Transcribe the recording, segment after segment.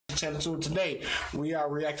Channel 2. Today we are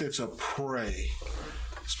reacting to Prey.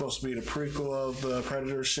 It's supposed to be the prequel of the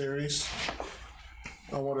Predator series.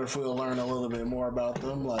 I wonder if we'll learn a little bit more about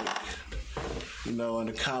them. Like, you know, in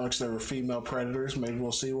the comics there were female predators. Maybe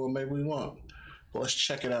we'll see one, maybe we won't. But let's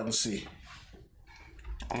check it out and see.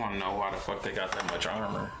 I want to know why the fuck they got that much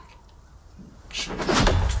armor. Should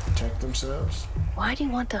protect themselves? Why do you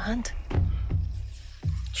want to hunt?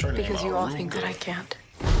 Sure, because you all think that I can't.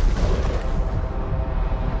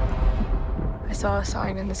 I saw a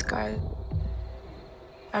sign in the sky.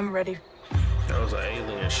 I'm ready. That was an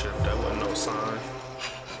alien ship. That wasn't no sign.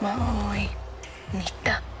 Muy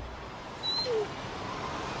nita.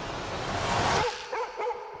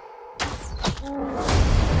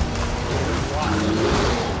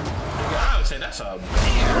 I would say that's a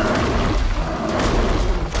bear.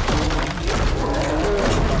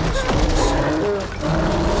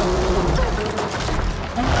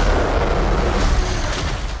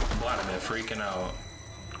 Freaking out.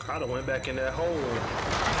 I'd have went back in that hole.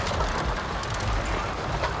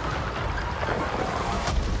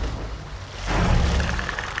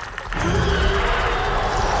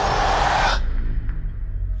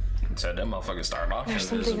 So that motherfucker started off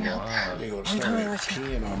invisible. They gonna start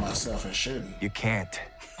peeing on myself and shitting. You can't.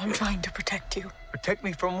 I'm trying to protect you. Protect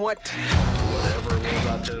me from what? Whatever it was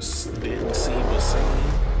I just didn't see was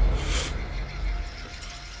seen.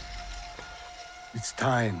 It's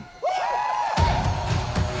time.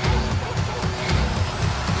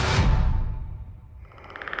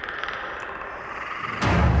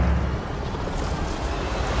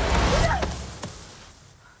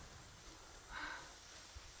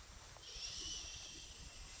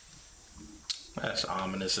 That's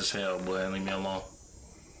ominous as hell, boy. Leave me alone.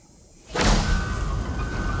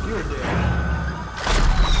 You're dead.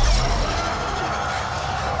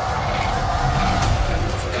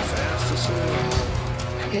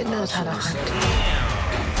 It knows how to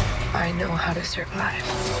hunt. I know how to survive.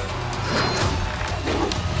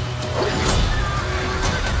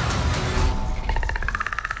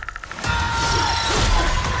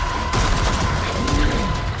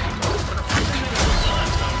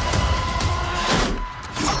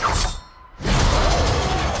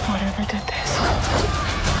 Whatever did this,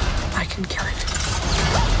 I can kill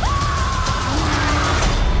it.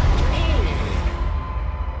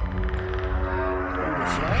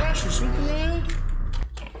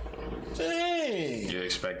 Dang. You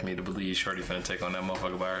expect me to believe Shorty finna take on that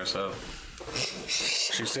motherfucker by herself?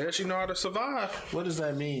 She said she know how to survive. What does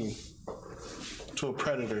that mean to a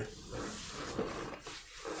predator?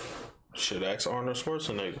 Shit, ask Arnold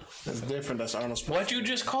Schwarzenegger. That's different. That's Arnold Schwarzenegger. What you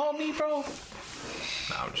just called me, bro?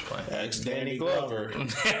 Nah, I'm just playing. Ask Danny Glover.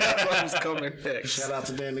 Who's coming next? Shout out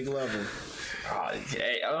to Danny Glover.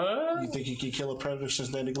 Hey, You think you could kill a predator since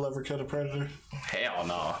Danny Glover killed a predator? hell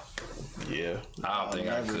no. Yeah. I don't think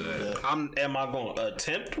I could. Am I going to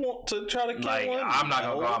attempt to try to kill Like, one? I'm not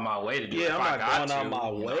gonna go out my way to do it. Yeah, If I'm I not got going out to, my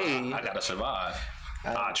way. You know, I gotta survive.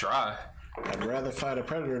 I'll try. I'd rather fight a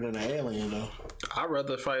predator than an alien, though. I'd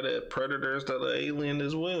rather fight a predator instead of an alien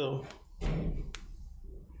as well. All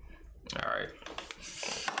right.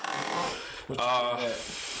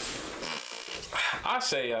 I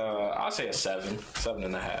say a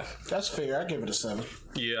 7.5. That's fair. I give it a 7.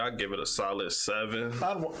 Yeah, I give it a solid 7.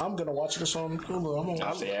 I'm gonna watch this on Hulu. I'm gonna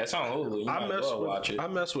watch it. Yeah, it's on Hulu. You might as well watch it. I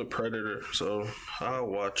mess with Predator, so I'll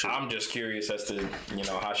watch it. I'm just curious as to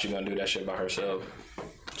how she gonna do that shit by herself.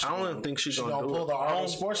 I don't think she's gonna do pull it. the Arnold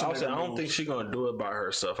Schwarzenegger I don't moves. think she's gonna do it by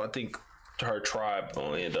herself. I think her tribe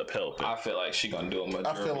gonna end up helping. I feel like she gonna do a majority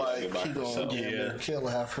I feel like of it by she herself. gonna kill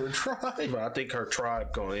half her tribe. But I think her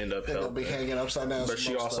tribe gonna end up They're gonna be helping. hanging upside down. But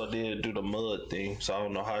she also did do the mud thing, so I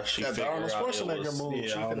don't know how she Yeah, the figured Arnold out it Schwarzenegger was. move.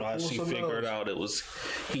 Yeah, I don't know how she figured out it was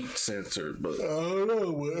heat censored. But I don't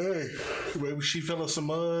know, but hey, maybe she fell in some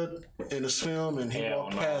mud in this film and he Hell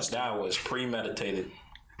walked no, past. that was premeditated.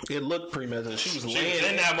 it looked premeditated. She was She laying was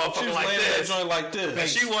in that motherfucker She was like laying this. that joint like this. And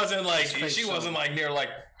she wasn't like near like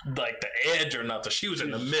the edge or nothing. She was in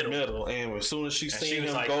the middle. And as soon as she she seen was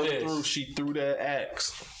him like go this. through, she threw that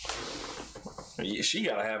axe. Yeah, she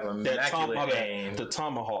gotta have That immaculate aim. the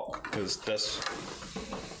tomahawk, because that's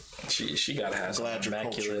She gotta have some Glad you're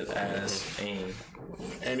immaculate ass aim.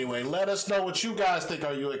 Anyway, let us know what you guys think.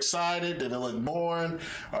 Are you excited? Did it look boring?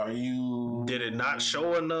 Are you? Did it not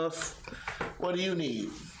show enough? What do you need?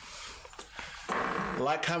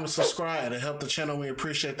 Like, comment, subscribe to help the channel. We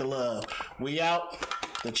appreciate the love. We out.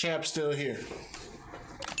 The champ's still here.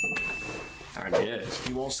 I guess.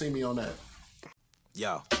 You won't see me on that.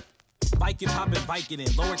 Yo, Viking popping, Viking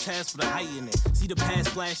in. Lower task for the heightening. See the past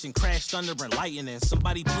flashing, crash, thunder, and lightning.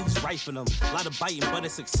 Somebody please rifle them. A lot of biting, but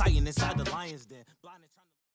it's exciting inside the lion's den.